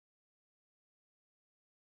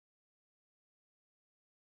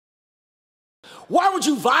Why would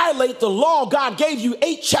you violate the law God gave you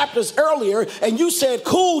 8 chapters earlier and you said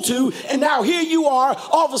cool to, and now here you are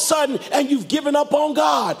all of a sudden and you've given up on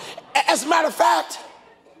God? As a matter of fact,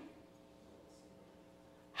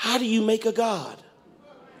 how do you make a God?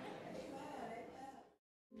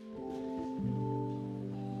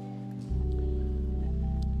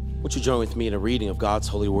 Would you join with me in a reading of God's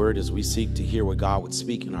holy word as we seek to hear what God would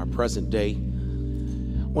speak in our present day?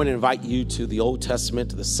 I want to invite you to the Old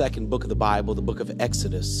Testament, to the second book of the Bible, the book of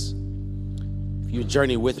Exodus. If you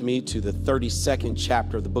journey with me to the 32nd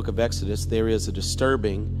chapter of the book of Exodus, there is a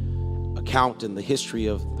disturbing account in the history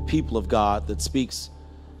of the people of God that speaks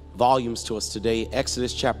volumes to us today.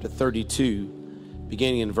 Exodus chapter 32,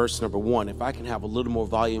 beginning in verse number 1. If I can have a little more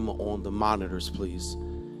volume on the monitors, please.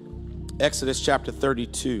 Exodus chapter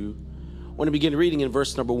 32. I want to begin reading in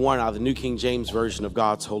verse number 1 out of the New King James Version of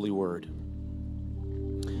God's holy word.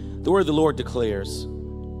 The word of the Lord declares,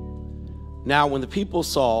 "Now when the people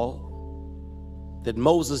saw that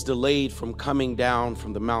Moses delayed from coming down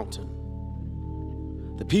from the mountain,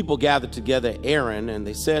 the people gathered together Aaron, and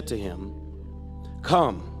they said to him,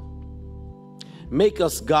 'Come, make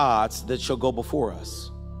us gods that shall go before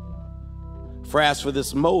us. For as for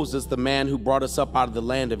this Moses, the man who brought us up out of the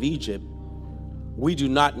land of Egypt, we do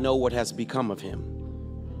not know what has become of him.'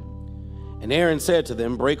 And Aaron said to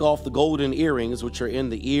them, 'Break off the golden earrings which are in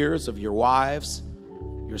the ears of your wives,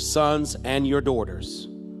 your sons, and your daughters,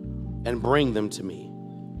 and bring them to me.'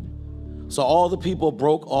 So all the people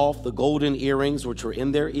broke off the golden earrings which were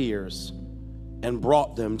in their ears and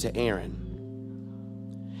brought them to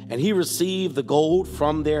Aaron. And he received the gold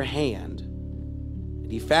from their hand,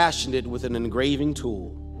 and he fashioned it with an engraving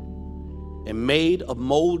tool and made a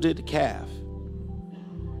molded calf.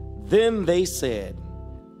 Then they said,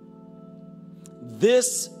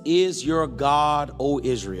 'This is your God, O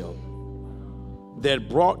Israel, that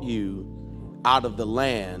brought you out of the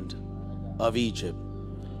land of Egypt.'"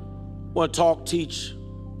 I want to talk, teach,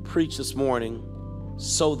 preach this morning.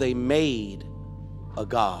 So they made a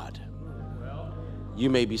God. You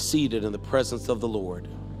may be seated in the presence of the Lord.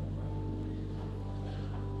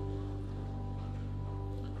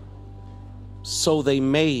 So they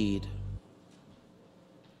made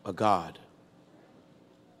a God.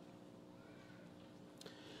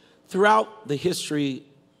 Throughout the history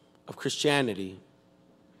of Christianity,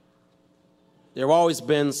 there have always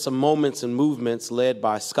been some moments and movements led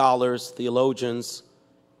by scholars, theologians,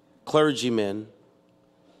 clergymen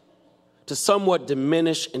to somewhat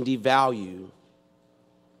diminish and devalue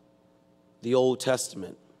the Old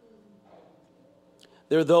Testament.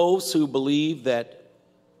 There are those who believe that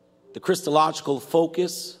the Christological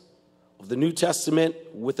focus of the New Testament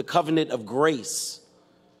with the covenant of grace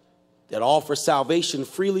that offers salvation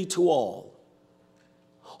freely to all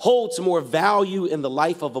holds more value in the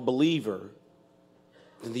life of a believer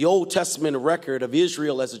than the Old Testament record of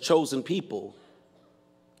Israel as a chosen people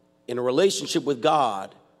in a relationship with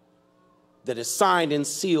God that is signed and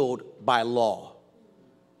sealed by law.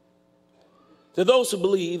 There are those who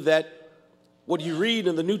believe that what you read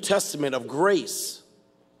in the New Testament of grace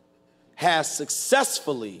has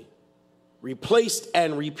successfully replaced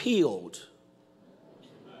and repealed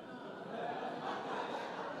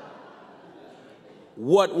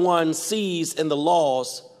what one sees in the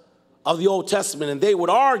laws of the Old Testament. And they would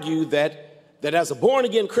argue that as a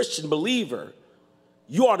born-again Christian believer,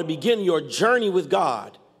 you ought to begin your journey with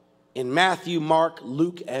God in Matthew, Mark,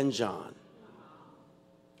 Luke, and John.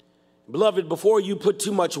 Beloved, before you put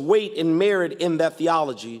too much weight and merit in that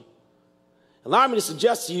theology, allow me to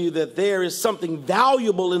suggest to you that there is something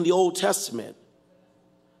valuable in the Old Testament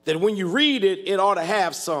that when you read it, it ought to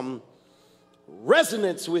have some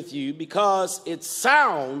resonance with you because it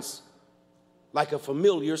sounds like a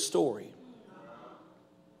familiar story.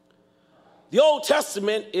 The Old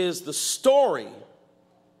Testament is the story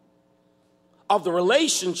of the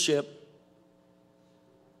relationship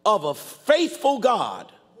of a faithful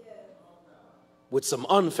God with some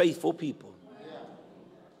unfaithful people.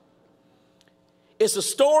 It's a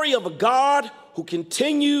story of a God who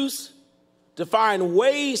continues to find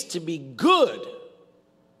ways to be good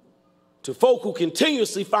to folk who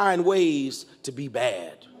continuously find ways to be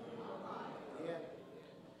bad.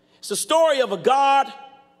 It's a story of a God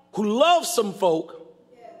who loves some folk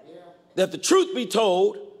that, the truth be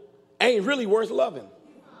told, ain't really worth loving.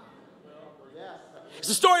 It's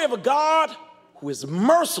a story of a God who is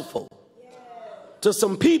merciful to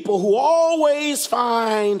some people who always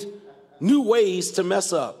find new ways to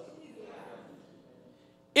mess up.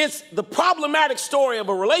 It's the problematic story of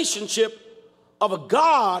a relationship of a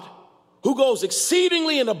God who goes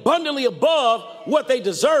exceedingly and abundantly above what they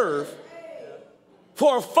deserve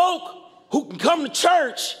for folk who can come to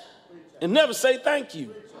church and never say thank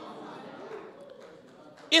you.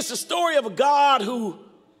 It's a story of a God who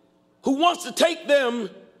wants to take them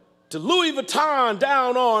to Louis Vuitton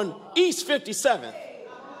down on East 57th.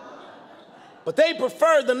 But they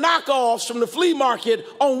prefer the knockoffs from the flea market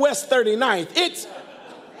on West 39th.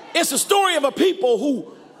 It's a story of a people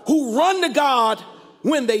who run to God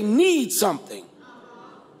when they need something,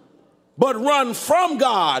 but run from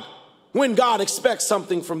God when God expects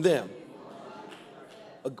something from them.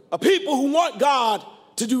 A people who want God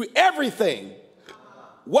to do everything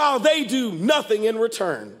while they do nothing in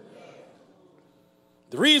return.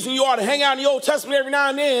 The reason you ought to hang out in the Old Testament every now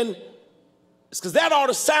and then is because that ought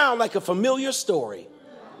to sound like a familiar story.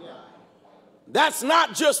 That's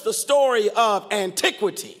not just the story of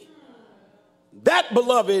antiquity. That,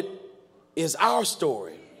 beloved, is our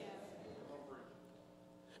story.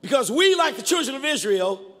 Because we, like the children of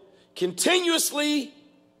Israel, continuously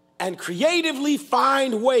and creatively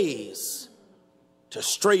find ways to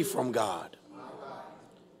stray from God.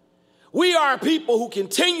 We are people who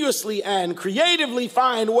continuously and creatively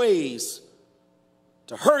find ways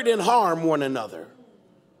to hurt and harm one another.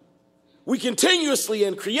 We continuously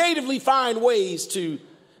and creatively find ways to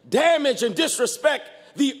damage and disrespect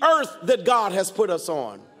the earth that God has put us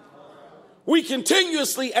on. We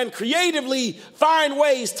continuously and creatively find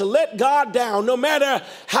ways to let God down, no matter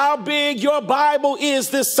how big your Bible is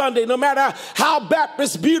this Sunday, no matter how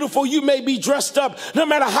Baptist beautiful you may be dressed up, no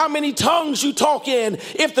matter how many tongues you talk in.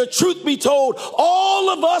 If the truth be told, all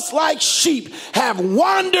of us like sheep have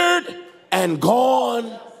wandered and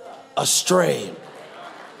gone astray.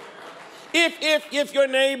 If your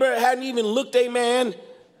neighbor hadn't even looked a man,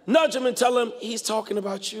 nudge him and tell him he's talking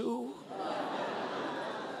about you.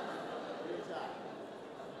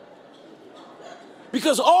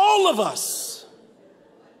 Because all of us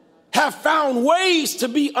have found ways to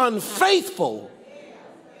be unfaithful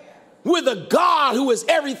with a God who is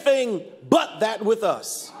everything but that with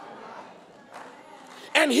us.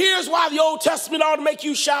 And here's why the Old Testament ought to make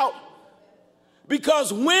you shout.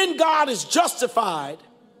 Because when God is justified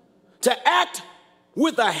to act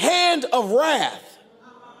with a hand of wrath,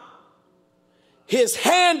 his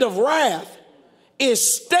hand of wrath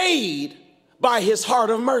is stayed by his heart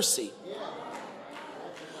of mercy.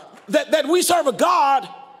 That we serve a God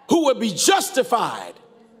who would be justified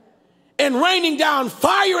in raining down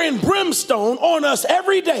fire and brimstone on us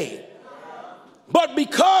every day. But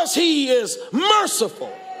because he is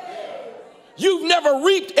merciful, you've never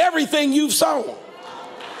reaped everything you've sown.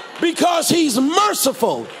 Because he's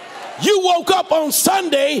merciful, you woke up on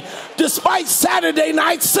Sunday despite Saturday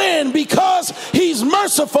night sin. Because he's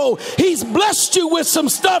merciful, he's blessed you with some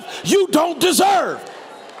stuff you don't deserve.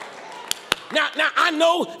 Now I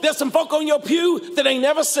know there's some folk on your pew that ain't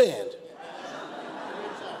never sinned.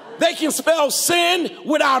 They can spell sin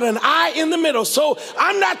without an I in the middle. So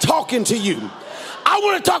I'm not talking to you. I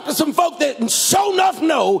want to talk to some folk that sure enough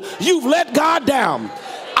know you've let God down.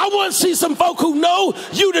 I want to see some folk who know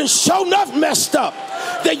you done sure enough messed up.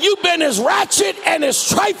 That you've been as ratchet and as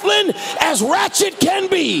trifling as ratchet can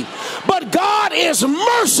be. But God is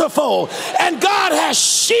merciful and God has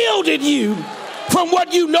shielded you from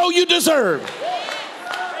what you know you deserve.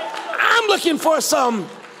 I'm looking for some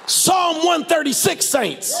Psalm 136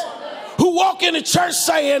 saints who walk into church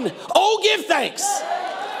saying, "Oh, give thanks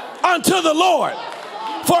unto the Lord,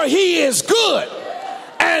 for he is good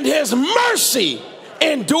and his mercy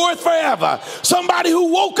endureth forever." Somebody who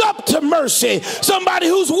woke up to mercy, somebody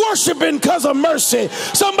who's worshiping because of mercy,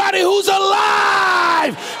 somebody who's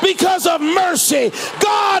alive because of mercy.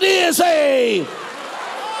 God is a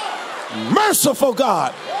merciful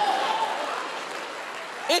God.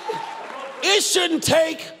 It shouldn't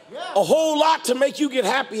take a whole lot to make you get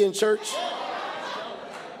happy in church.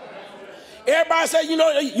 Everybody say,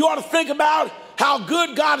 you ought to think about how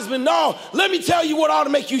good God has been. No, let me tell you what ought to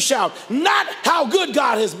make you shout. Not how good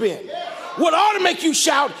God has been. What ought to make you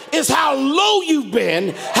shout is how low you've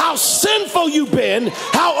been, how sinful you've been,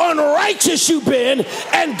 how unrighteous you've been,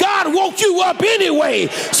 and God woke you up anyway.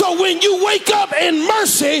 So when you wake up in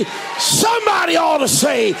mercy, somebody ought to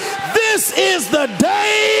say, "This is the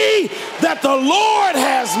day that the Lord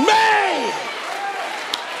has made."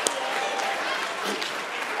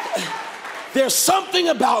 There's something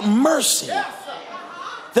about mercy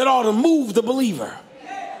that ought to move the believer.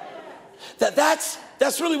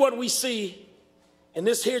 That's really what we see in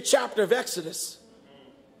this here chapter of Exodus.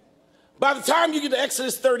 By the time you get to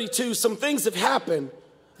Exodus 32, some things have happened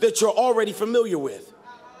that you're already familiar with.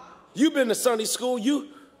 You've been to Sunday school. You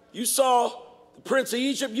saw the Prince of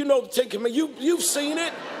Egypt. You know the Ten Commandments. You've seen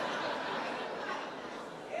it.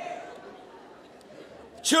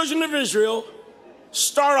 children of Israel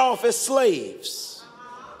start off as slaves.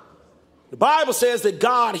 The Bible says that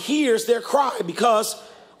God hears their cry because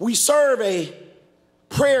we serve a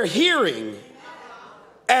prayer hearing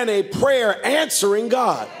and a prayer answering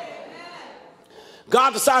God.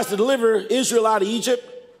 God decides to deliver Israel out of Egypt,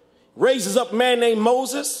 raises up a man named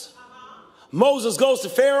Moses. Moses goes to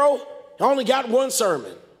Pharaoh. He only got one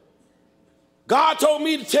sermon. God told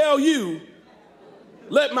me to tell you,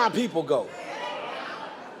 let my people go.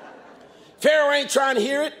 Pharaoh ain't trying to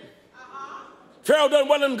hear it. Pharaoh doesn't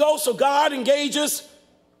want them to go, so God engages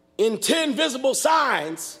in 10 visible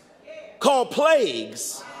signs called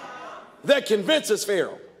plagues that convinces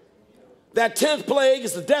Pharaoh. That 10th plague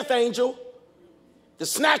is the death angel that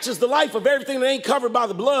snatches the life of everything that ain't covered by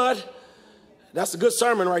the blood. That's a good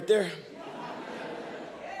sermon right there.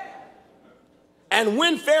 And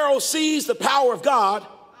when Pharaoh sees the power of God,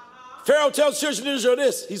 Pharaoh tells the children of Israel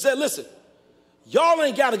this. He said, listen, y'all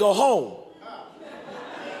ain't got to go home.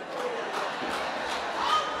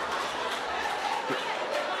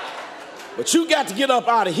 But you got to get up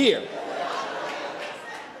out of here.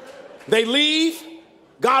 They leave.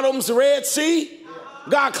 God opens the Red Sea.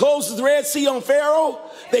 God closes the Red Sea on Pharaoh.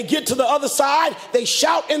 They get to the other side. They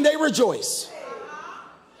shout and they rejoice.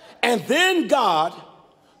 And then God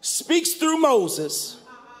speaks through Moses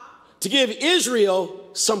to give Israel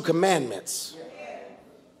some commandments.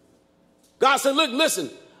 God said, look, listen,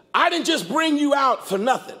 I didn't just bring you out for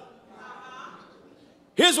nothing.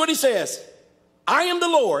 Here's what he says. I am the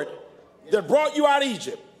Lord that brought you out of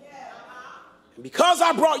Egypt. And because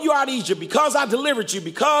I brought you out of Egypt, because I delivered you,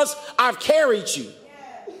 because I've carried you,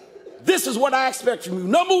 this is what I expect from you.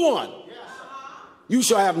 Number one, you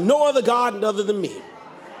shall have no other God other than me.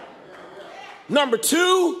 Number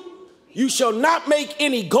two, you shall not make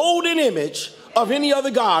any golden image of any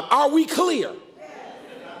other God. Are we clear?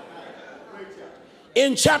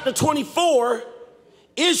 In chapter 24,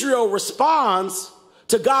 Israel responds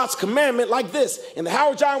to God's commandment like this. In the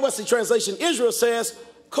Howard John Wesley translation, Israel says,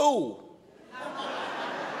 cool.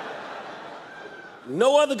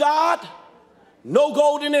 No other God, no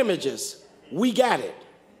golden images. We got it.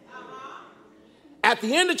 At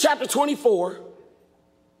the end of chapter 24,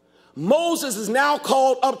 Moses is now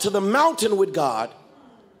called up to the mountain with God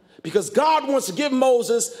because God wants to give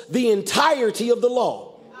Moses the entirety of the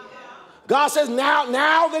law. God says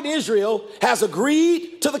now that Israel has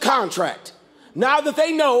agreed to the contract, now that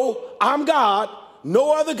they know I'm God,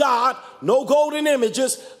 no other God, no golden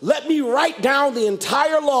images, let me write down the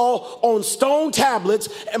entire law on stone tablets.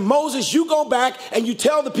 And Moses, you go back and you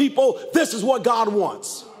tell the people this is what God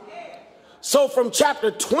wants. So from chapter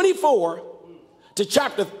 24 to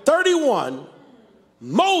chapter 31,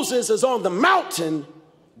 Moses is on the mountain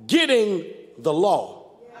getting the law.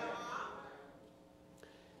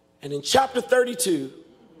 And in chapter 32,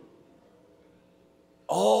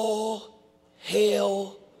 all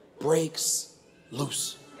hell breaks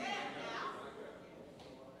loose.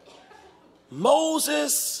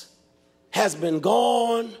 Moses has been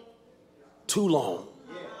gone too long.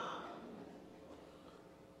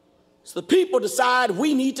 So the people decide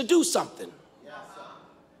we need to do something.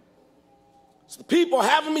 So the people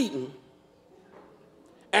have a meeting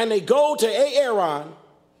and they go to Aaron.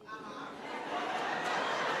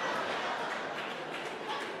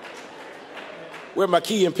 Where my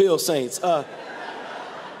Key and Peele saints?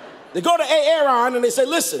 They go to Aaron and they say,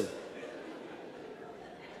 listen,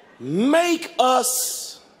 make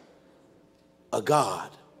us a god.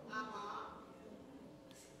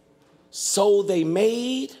 So they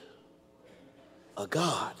made a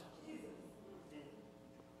god.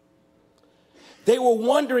 They were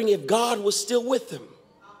wondering if God was still with them.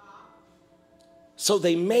 So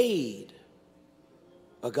they made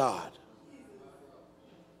a god.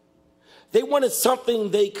 They wanted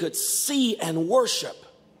something they could see and worship.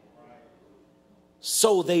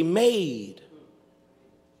 So they made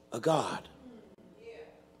a god.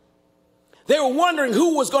 They were wondering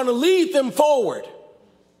who was going to lead them forward.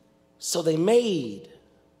 So they made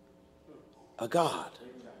a god.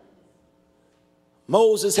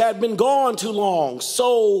 Moses had been gone too long,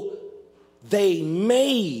 so they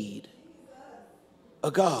made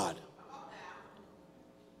a god.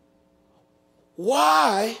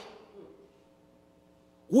 Why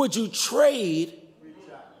would you trade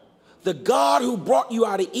the God who brought you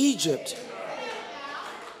out of Egypt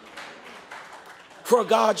for a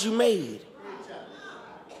God you made?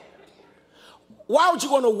 Why would you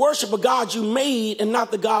want to worship a God you made and not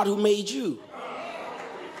the God who made you?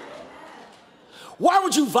 Why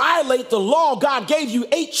would you violate the law God gave you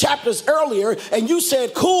 8 chapters earlier and you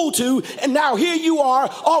said cool to, and now here you are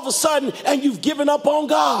all of a sudden and you've given up on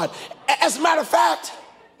God? As a matter of fact,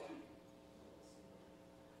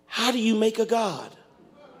 How do you make a God?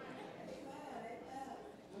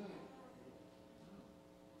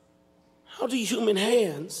 How do human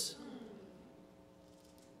hands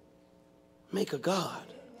make a God?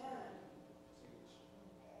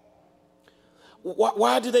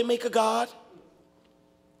 Why do they make a God?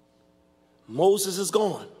 Moses is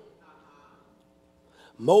gone.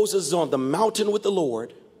 Moses is on the mountain with the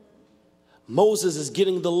Lord. Moses is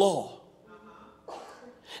getting the law.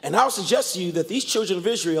 And I'll suggest to you that these children of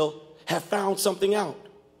Israel have found something out.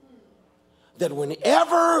 That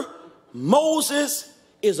whenever Moses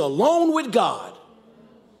is alone with God,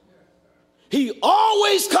 he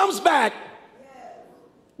always comes back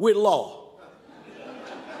with law.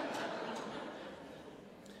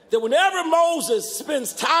 That whenever Moses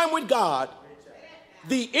spends time with God,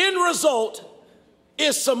 the end result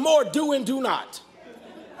is some more do and do not.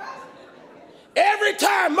 Every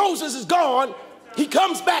time Moses is gone, he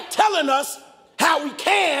comes back telling us how we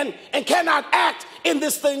can and cannot act in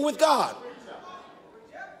this thing with God.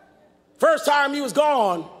 First time he was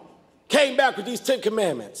gone, came back with these 10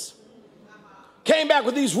 commandments. Came back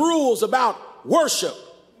with these rules about worship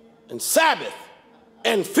and Sabbath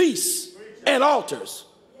and feasts and altars.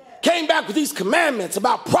 Came back with these commandments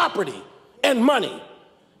about property and money.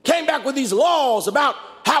 Came back with these laws about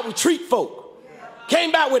how we treat folk.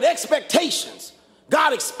 Came back with expectations.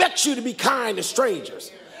 God expects you to be kind to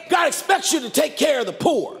strangers. God expects you to take care of the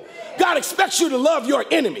poor. God expects you to love your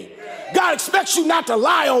enemy. God expects you not to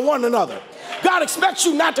lie on one another. God expects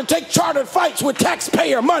you not to take chartered flights with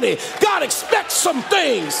taxpayer money. God expects some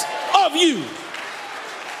things of you.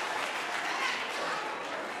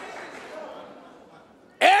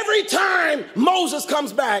 Every time Moses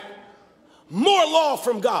comes back, more law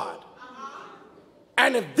from God.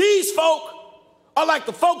 And if these folk are like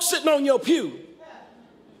the folks sitting on your pew,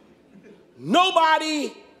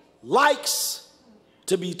 nobody likes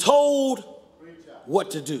to be told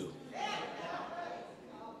what to do.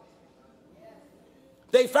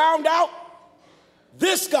 They found out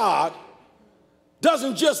this God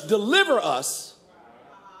doesn't just deliver us,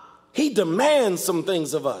 he demands some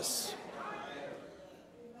things of us.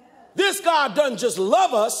 This God doesn't just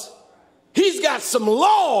love us, he's got some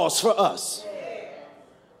laws for us.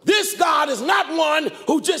 This God is not one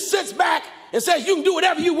who just sits back and says you can do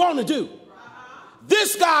whatever you want to do.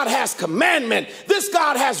 This God has commandment. This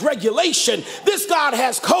God has regulation. This God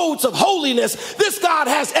has codes of holiness. This God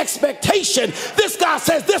has expectation. This God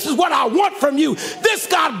says this is what I want from you. This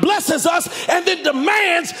God blesses us and then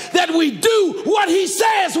demands that we do what he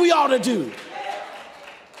says we ought to do.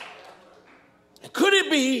 Could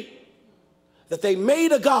it be that they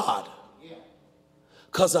made a God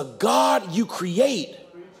because a God you create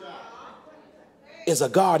is a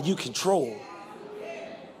God you control?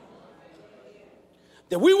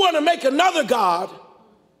 That we want to make another God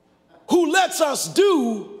who lets us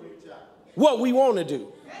do what we want to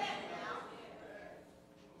do.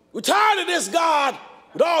 We're tired of this God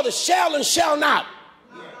with all the shall and shall not.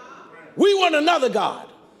 We want another God.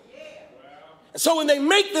 And so when they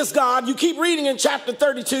make this God, you keep reading in chapter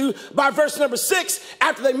 32 by verse number 6,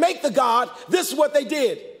 after they make the God, this is what they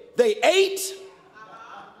did. They ate,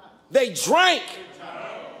 they drank,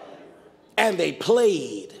 and they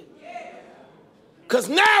played. Because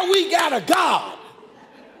now we got a God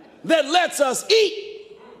that lets us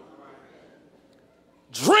eat,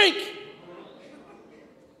 drink,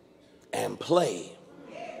 and play.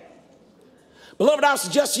 Beloved, I'll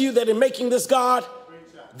suggest to you that in making this God,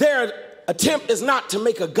 their attempt is not to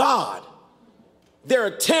make a God. Their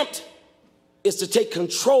attempt is to take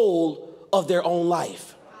control of their own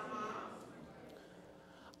life.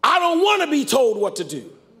 I don't want to be told what to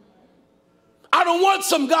do. I don't want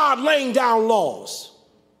some God laying down laws.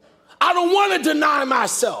 I don't want to deny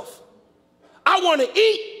myself. I want to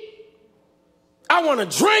eat. I want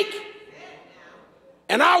to drink.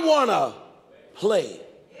 And I want to play.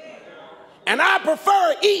 And I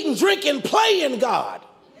prefer eating, drinking, playing God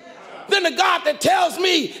than a God that tells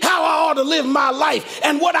me how I ought to live my life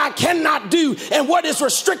and what I cannot do and what is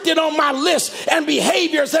restricted on my list and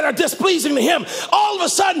behaviors that are displeasing to him. All of a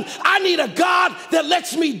sudden, I need a God that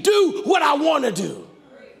lets me do what I want to do.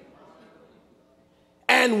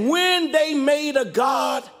 And when they made a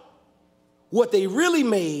God, what they really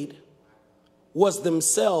made was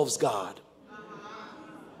themselves God.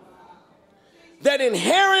 That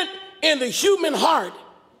inherent in the human heart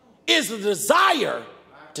is the desire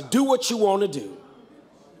to do what you want to do,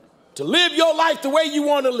 to live your life the way you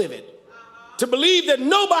want to live it, to believe that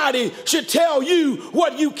nobody should tell you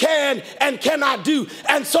what you can and cannot do.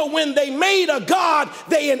 And so when they made a God,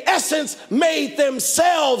 they in essence made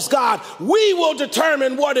themselves God. We will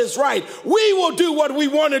determine what is right. We will do what we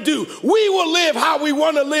want to do. We will live how we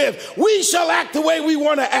want to live. We shall act the way we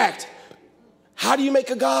want to act. How do you make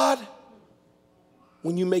a God?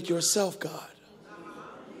 When you make yourself God.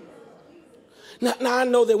 Now I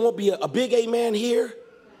know there won't be a big amen here,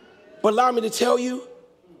 but allow me to tell you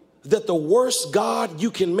that the worst God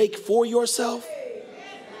you can make for yourself,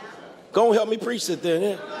 go and help me preach it then,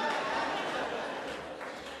 yeah,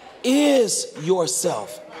 is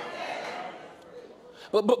yourself.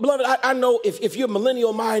 But beloved, I know if you're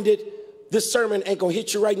millennial minded, this sermon ain't gonna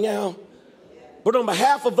hit you right now. But on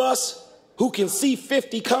behalf of us who can see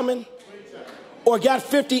 50 coming or got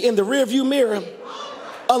 50 in the rearview mirror,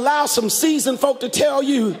 allow some seasoned folk to tell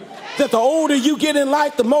you that the older you get in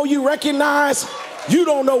life, the more you recognize you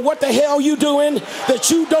don't know what the hell you doing,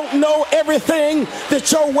 that you don't know everything,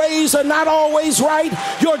 that your ways are not always right,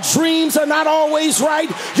 your dreams are not always right,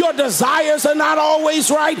 your desires are not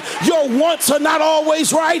always right, your wants are not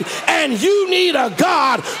always right, and you need a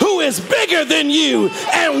God who is bigger than you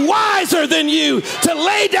and wiser than you to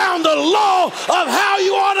lay down the law of how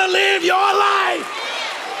you ought to live your life.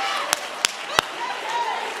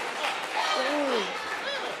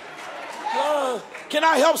 Can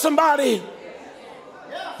I help somebody?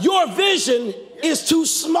 Your vision is too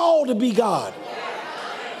small to be God.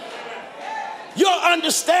 Your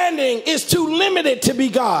understanding is too limited to be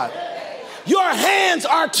God. Your hands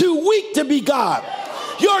are too weak to be God.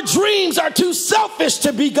 Your dreams are too selfish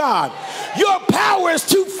to be God. Your power is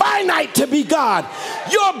too finite to be God.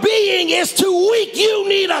 Your being is too weak. You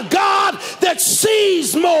need a God that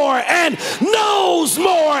sees more and knows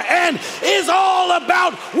more and is all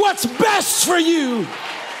about what's best for you.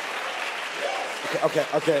 Okay.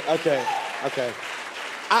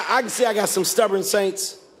 I can see I got some stubborn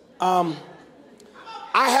saints. I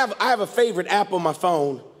have a favorite app on my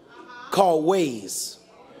phone called Waze.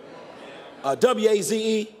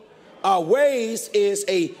 W-A-Z-E. Waze is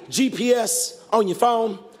a GPS on your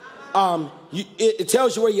phone. It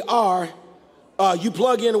tells you where you are. You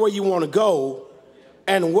plug in where you want to go,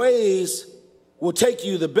 and Waze will take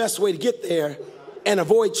you the best way to get there and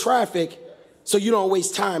avoid traffic so you don't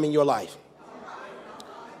waste time in your life.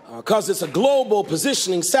 Because it's a global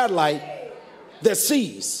positioning satellite that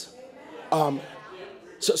sees.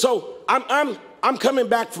 So I'm coming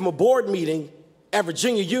back from a board meeting at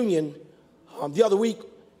Virginia Union the other week.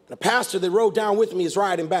 The pastor that rode down with me is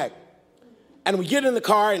riding back. And we get in the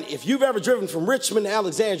car, and if you've ever driven from Richmond to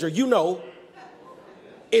Alexandria, you know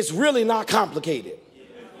it's really not complicated.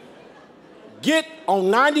 Get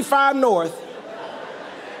on 95 North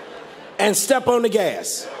and step on the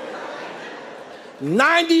gas.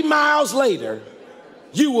 90 miles later,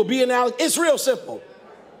 you will be in Alexandria. It's real simple.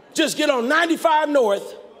 Just get on 95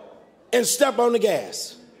 North and step on the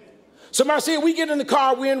gas. So Marcia, we get in the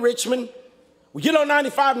car, we're in Richmond. We get on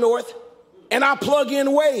 95 North, and I plug in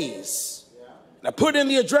Waze. And I put in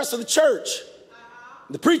the address of the church.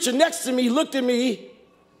 The preacher next to me looked at me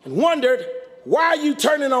and wondered, why are you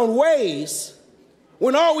turning on Waze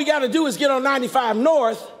when all we got to do is get on 95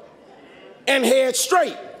 North and head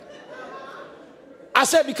straight? I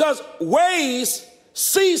said, because Waze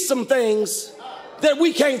sees some things that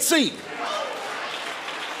we can't see.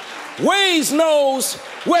 Waze knows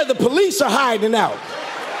where the police are hiding out.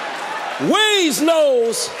 Waze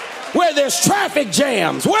knows where there's traffic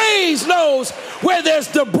jams. Waze knows where there's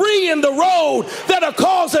debris in the road that'll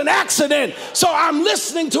cause an accident. So I'm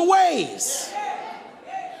listening to Waze.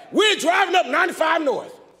 We're driving up 95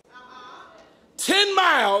 North. 10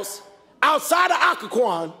 miles outside of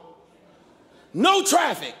Occoquan, no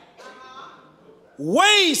traffic.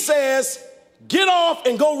 Waze says, get off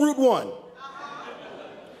and go Route 1.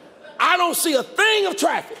 I don't see a thing of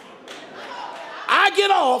traffic. I get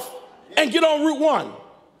off and get on Route 1.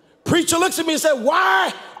 Preacher looks at me and said,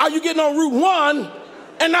 why are you getting on Route 1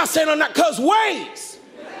 and not saying on that? Because Waze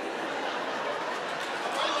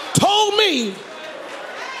told me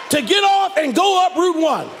to get off and go up Route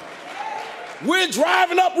 1. We're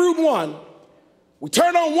driving up Route 1. We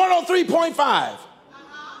turn on 103.5.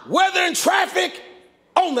 Weather and traffic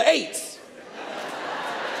on the 8th.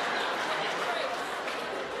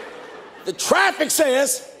 The traffic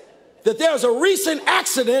says that there's a recent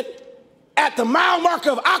accident at the mile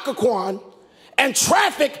marker of Occoquan, and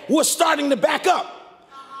traffic was starting to back up.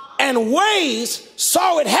 And Waze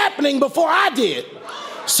saw it happening before I did.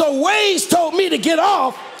 So Waze told me to get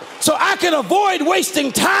off so I could avoid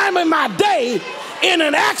wasting time in my day in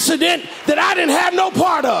an accident that I didn't have no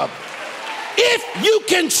part of. If you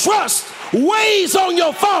can trust Ways on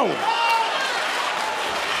your phone.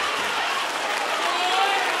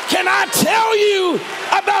 Can I tell you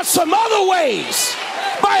about some other ways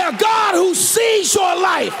by a God who sees your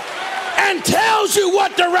life and tells you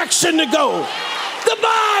what direction to go? The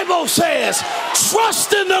Bible says,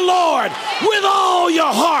 trust in the Lord with all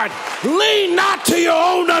your heart. Lean not to your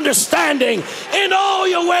own understanding. In all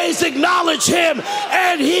your ways acknowledge him,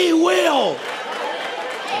 and he will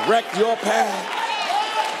direct your path.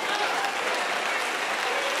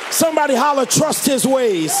 Somebody holler, trust his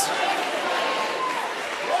ways.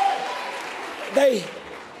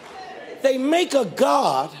 They make a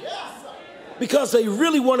God because they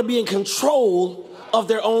really want to be in control of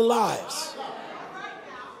their own lives.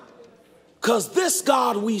 Because this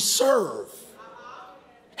God we serve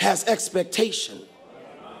has expectation.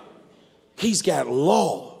 He's got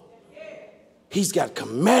law. He's got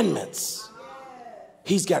commandments.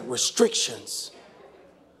 He's got restrictions.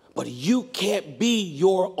 But you can't be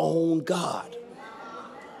your own God.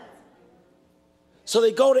 So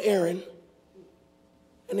they go to Aaron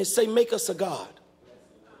and they say, make us a God.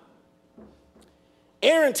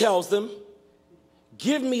 Aaron tells them,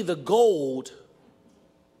 give me the gold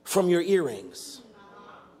from your earrings.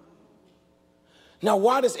 Now,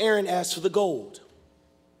 why does Aaron ask for the gold?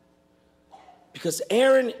 Because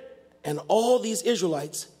Aaron and all these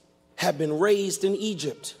Israelites have been raised in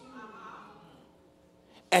Egypt.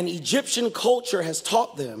 And Egyptian culture has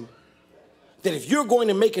taught them that if you're going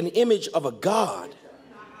to make an image of a god,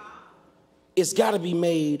 it's got to be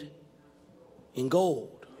made in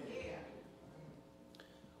gold.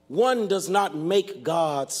 One does not make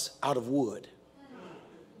gods out of wood.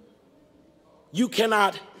 You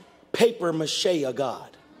cannot paper mache a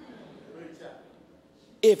God.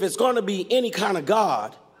 If it's going to be any kind of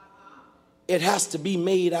God, it has to be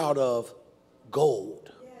made out of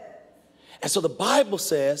gold. And so the Bible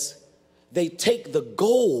says they take the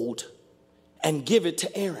gold and give it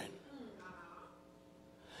to Aaron.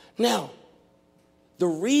 Now, the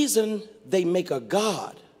reason they make a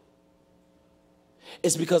God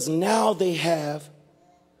is because now they have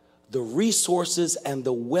the resources and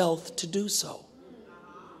the wealth to do so.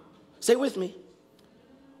 Say with me.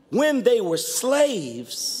 When they were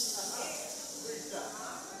slaves,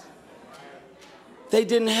 they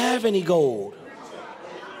didn't have any gold.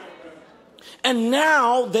 And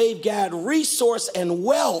now they've got resource and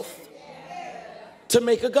wealth to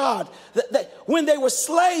make a God. When they were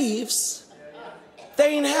slaves,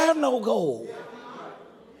 they didn't have no gold.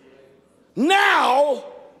 Now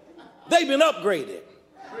they've been upgraded.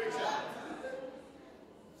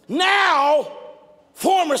 Now,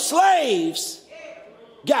 former slaves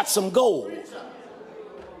got some gold.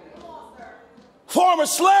 Former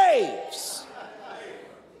slaves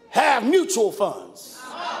have mutual funds.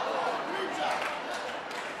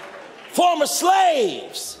 Former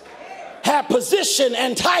slaves have position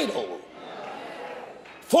and title.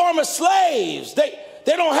 Former slaves, they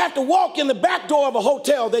don't have to walk in the back door of a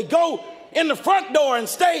hotel. They go in the front door and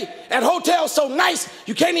stay at hotels so nice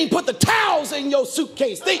you can't even put the towels in your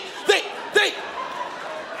suitcase. They've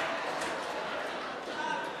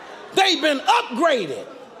been upgraded.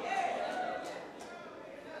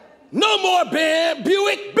 No more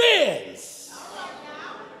Buick Benz.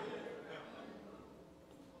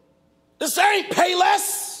 This ain't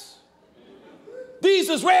Payless. These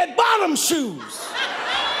is red bottom shoes.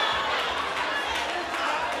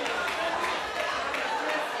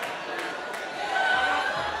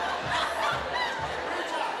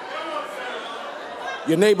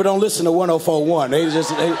 Your neighbor don't listen to 104.1.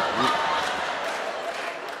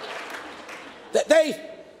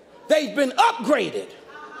 They've been upgraded.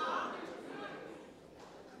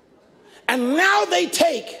 And now they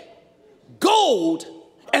take gold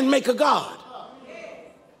and make a God.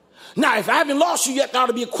 Now, if I haven't lost you yet, there ought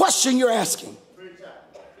to be a question you're asking.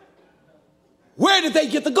 Where did they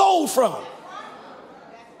get the gold from?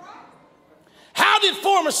 How did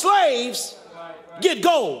former slaves get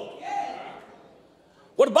gold?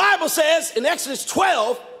 Well, the Bible says in Exodus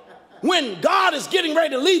 12, when God is getting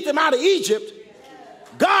ready to lead them out of Egypt,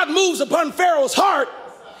 God moves upon Pharaoh's heart,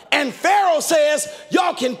 and Pharaoh says,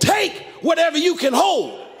 y'all can take whatever you can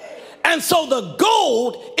hold. And so the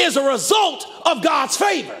gold is a result of God's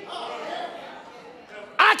favor.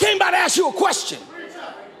 I came by to ask you a question.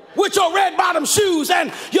 With your red bottom shoes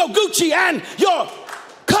and your Gucci and your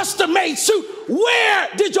custom made suit, where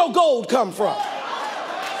did your gold come from?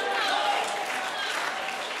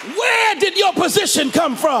 Where did your position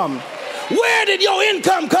come from? Where did your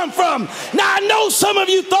income come from? Now, I know some of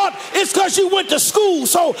you thought it's because you went to school,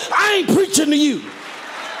 so I ain't preaching to you.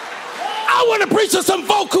 I want to preach to some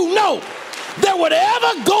folk who know that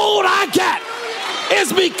whatever gold I got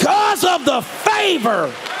is because of the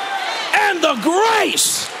favor and the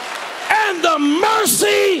grace and the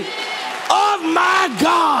mercy of my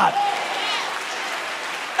God.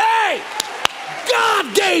 Hey,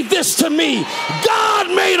 God gave this to me. God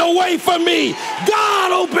made a way for me.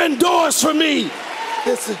 God opened doors for me.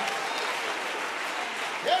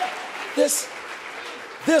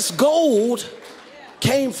 This gold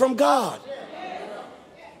came from God.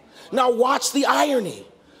 Now watch the irony.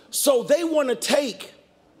 So they want to take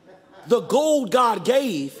the gold God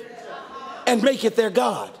gave and make it their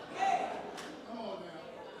God.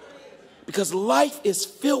 Because life is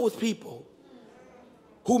filled with people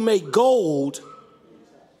who make gold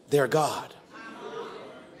their God.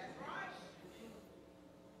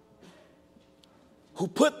 Who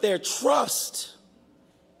put their trust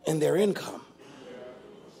in their income.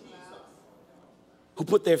 Who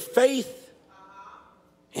put their faith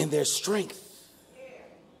in their strength.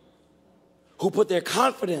 Who put their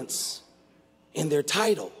confidence in their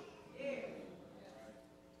title.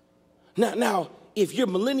 Now, if you're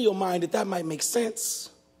millennial minded, that might make sense.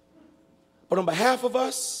 But on behalf of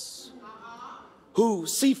us who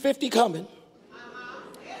see 50 coming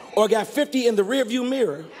or got 50 in the rearview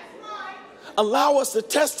mirror, allow us to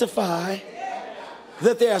testify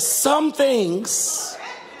that there are some things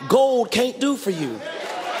gold can't do for you.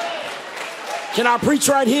 Can I preach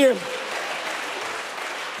right here?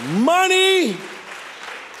 Money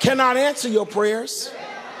cannot answer your prayers.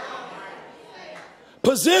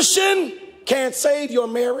 Position can't save your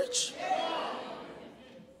marriage.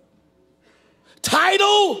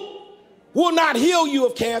 Title will not heal you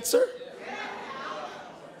of cancer.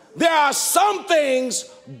 There are some things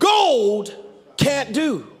gold can't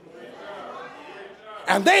do.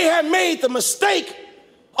 And they have made the mistake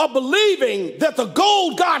of believing that the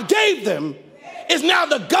gold God gave them is now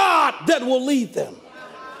the God that will lead them.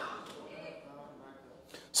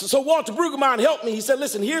 So Walter Brueggemann helped me. He said,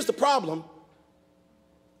 listen, here's the problem.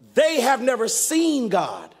 They have never seen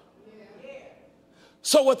God.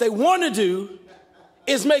 So what they want to do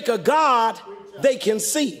is make a God they can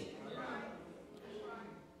see.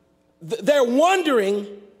 They're wondering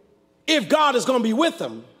if God is going to be with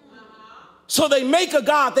them. So they make a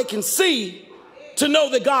God they can see to know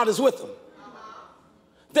that God is with them.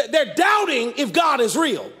 They're doubting if God is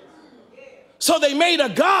real. So they made a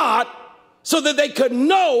God so that they could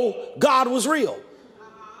know God was real.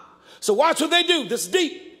 So watch what they do. This is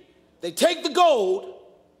deep. They take the gold,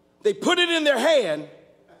 they put it in their hand,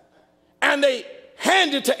 and they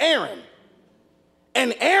hand it to Aaron.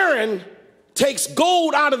 And Aaron takes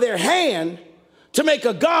gold out of their hand to make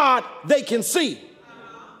a God they can see.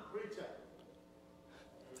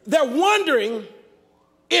 They're wondering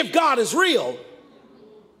if God is real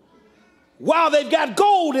while they've got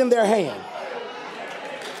gold in their hand.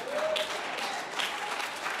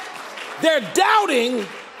 They're doubting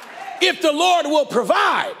if the Lord will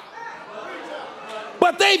provide,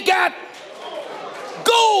 but they've got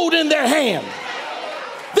gold in their hand.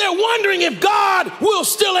 They're wondering if God will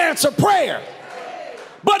still answer prayer.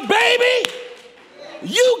 But baby,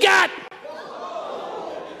 you got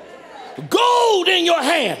gold in your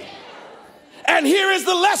hand. And here is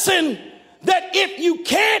the lesson, that if you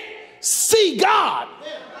can't see God,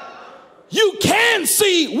 you can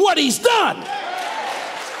see what he's done.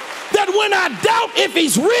 That when I doubt if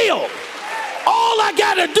he's real, all I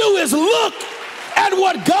got to do is look at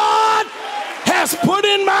what God has put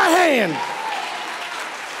in my hand.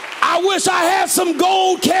 I wish I had some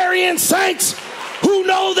gold carrying saints who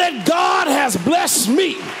know that God has blessed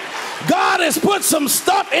me. God has put some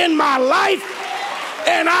stuff in my life,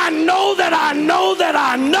 and I know that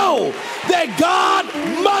God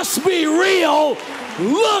must be real.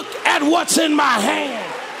 Look at what's in my hand.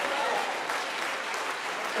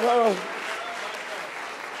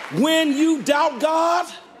 When you doubt God,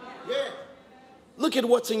 look at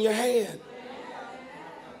what's in your hand.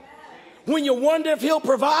 When you wonder if he'll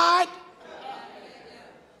provide,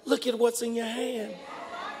 look at what's in your hand.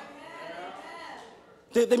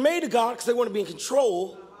 They made a God because they want to be in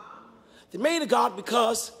control. They made a God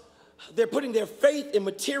because they're putting their faith in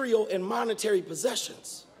material and monetary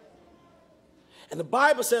possessions. And the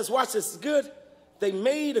Bible says, watch this, it's good. They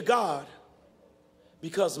made a God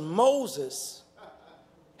because Moses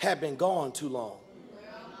had been gone too long.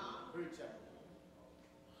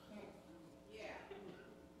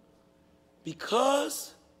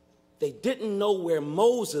 Because they didn't know where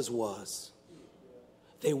Moses was,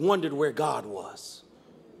 they wondered where God was.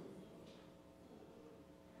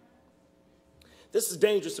 This is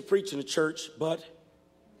dangerous to preach in the church, but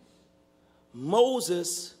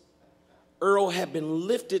Moses, Earl, had been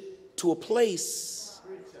lifted to a place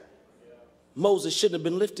Moses shouldn't have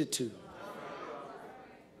been lifted to.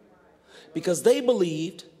 Because they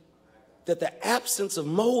believed that the absence of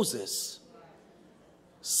Moses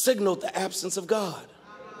signaled the absence of God.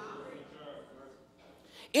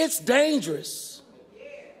 It's dangerous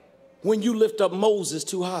when you lift up Moses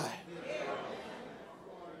too high.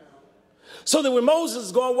 So that when Moses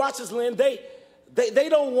is going to watch his land, they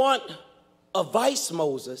don't want a vice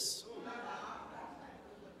Moses.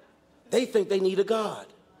 They think they need a God.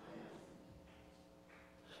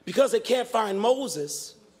 Because they can't find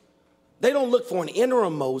Moses, they don't look for an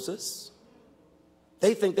interim Moses.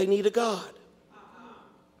 They think they need a God.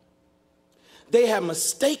 They have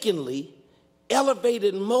mistakenly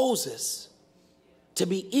elevated Moses to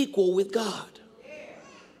be equal with God.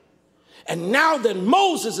 And now that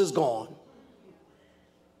Moses is gone,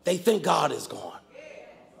 they think God is gone.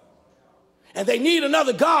 And they need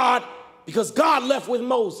another God because God left with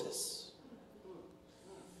Moses.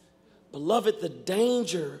 Beloved, the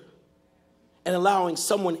danger in allowing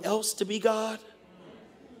someone else to be God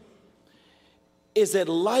is that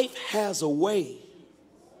life has a way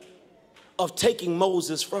of taking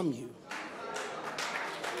Moses from you.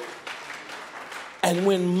 And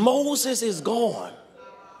when Moses is gone,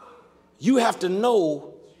 you have to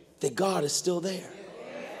know that God is still there.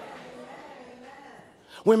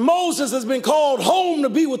 When Moses has been called home to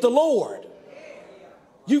be with the Lord,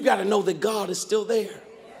 you've got to know that God is still there.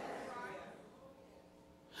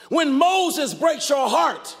 When Moses breaks your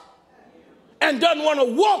heart and doesn't want to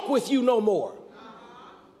walk with you no more,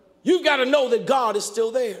 you've got to know that God is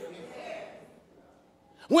still there.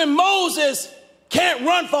 When Moses can't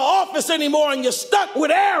run for office anymore and you're stuck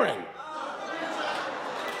with Aaron,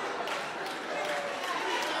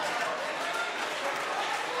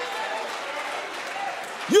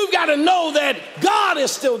 you've got to know that God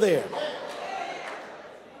is still there.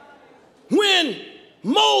 When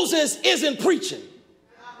Moses isn't preaching,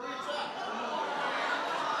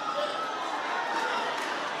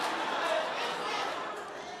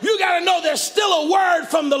 you got to know there's still a word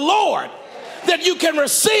from the Lord that you can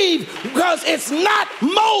receive, because it's not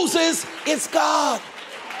Moses, it's God.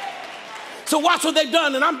 So watch what they've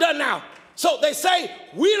done, and I'm done now. So they say,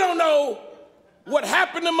 we don't know what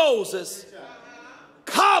happened to Moses,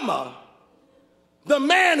 comma, the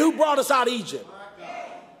man who brought us out of Egypt.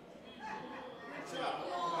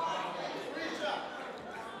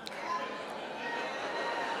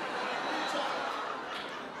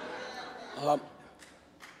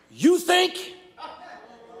 You think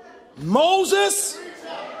Moses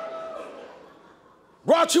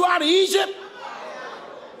brought you out of Egypt?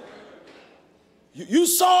 You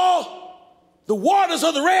saw the waters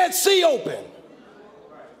of the Red Sea open,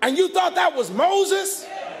 and you thought that was Moses?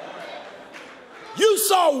 You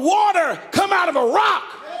saw water come out of a rock,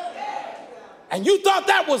 and you thought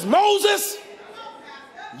that was Moses?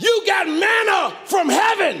 You got manna from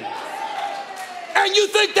heaven, and you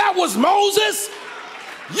think that was Moses?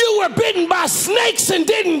 You were bitten by snakes and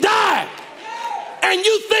didn't die, and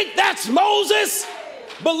you think that's Moses?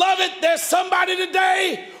 Beloved, there's somebody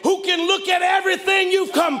today who can look at everything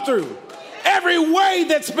you've come through, every way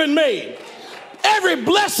that's been made, every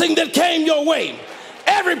blessing that came your way,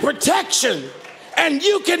 every protection, and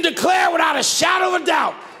you can declare without a shadow of a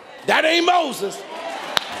doubt, that ain't Moses.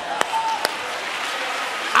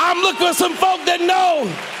 I'm looking for some folk that know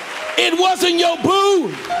it wasn't your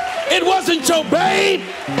boo, it wasn't your babe,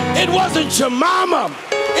 it wasn't your mama,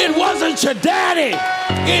 it wasn't your daddy.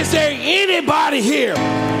 Is there anybody here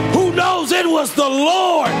who knows it was the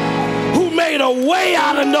Lord who made a way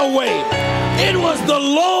out of no way? It was the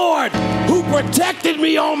Lord who protected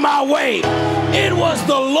me on my way. It was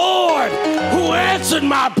the Lord who answered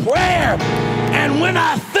my prayer. And when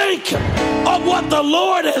I think of what the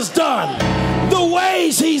Lord has done, the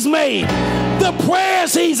ways he's made, the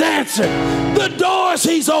prayers he's answered, the doors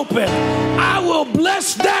he's opened, I will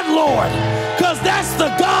bless that Lord, because that's the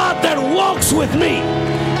God that walks with me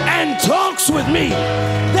and talks with me.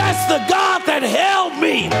 That's the God that held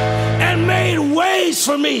me and made ways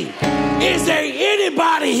for me. Is there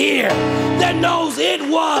anybody here that knows it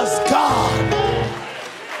was God?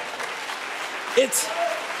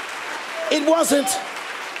 It wasn't.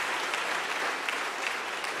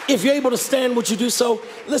 If you're able to stand, would you do so?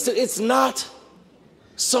 Listen, it's not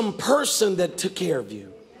some person that took care of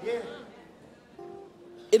you.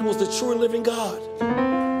 It was the true and living God.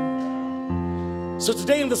 So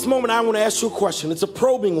today in this moment, I want to ask you a question. It's a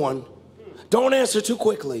probing one. Don't answer too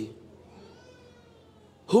quickly.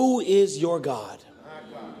 Who is your God?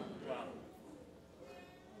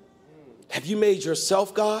 Have you made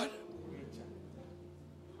yourself God?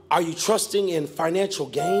 Are you trusting in financial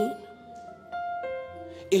gain?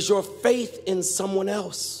 is your faith in someone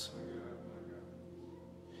else.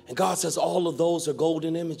 And God says all of those are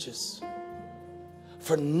golden images.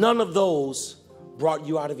 For none of those brought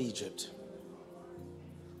you out of Egypt.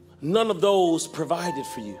 None of those provided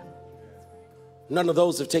for you. None of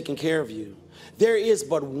those have taken care of you. There is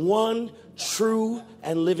but one true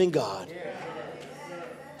and living God.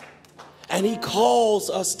 And he calls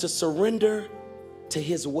us to surrender to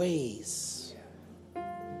his ways,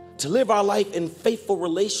 to live our life in faithful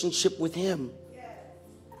relationship with him,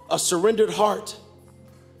 a surrendered heart.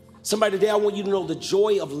 Somebody today, I want you to know the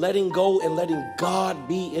joy of letting go and letting God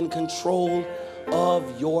be in control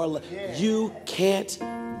of your life. You can't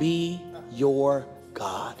be your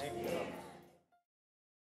God.